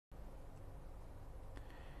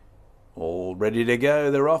All ready to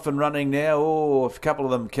go. They're off and running now. Oh, a couple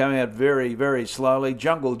of them came out very, very slowly.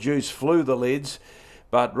 Jungle Juice flew the lids,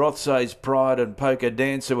 but Rothsay's Pride and Polka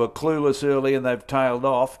Dancer were clueless early and they've tailed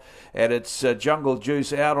off. And it's Jungle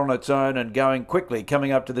Juice out on its own and going quickly,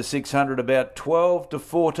 coming up to the 600, about 12 to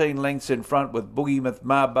 14 lengths in front, with Boogie with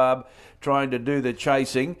Marbab trying to do the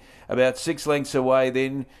chasing. About 6 lengths away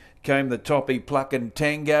then came the Toppy Pluck and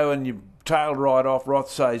Tango, and you tailed right off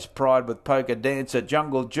Rothsay's Pride with Polka Dancer.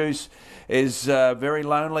 Jungle Juice is very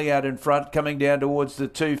lonely out in front, coming down towards the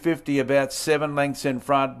 250, about 7 lengths in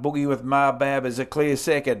front. Boogie with Marbab is a clear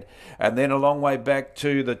second, and then a long way back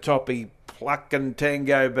to the Toppy Pluck and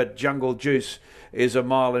Tango, but Jungle Juice is a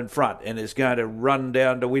mile in front and is going to run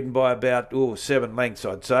down to win by about 7 lengths,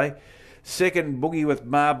 I'd say. Second, Boogie with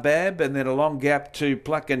Marbab, and then a long gap to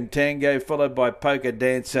Pluck and Tango, followed by Polka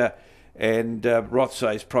Dancer and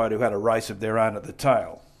Rothsay's Pride, who had a race of their own at the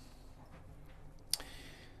tail.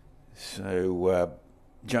 So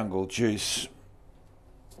Jungle Juice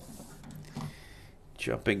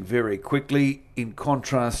jumping very quickly, in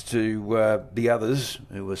contrast to the others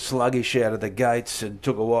who were sluggish out of the gates and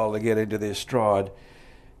took a while to get into their stride.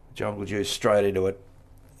 Jungle Juice straight into it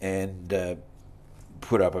and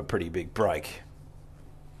put up a pretty big break.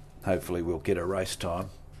 Hopefully we'll get a race time.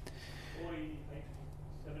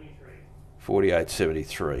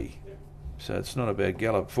 48.73. So it's not a bad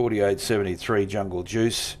gallop. 48.73 Jungle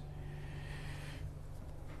Juice.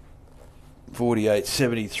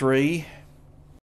 48.73.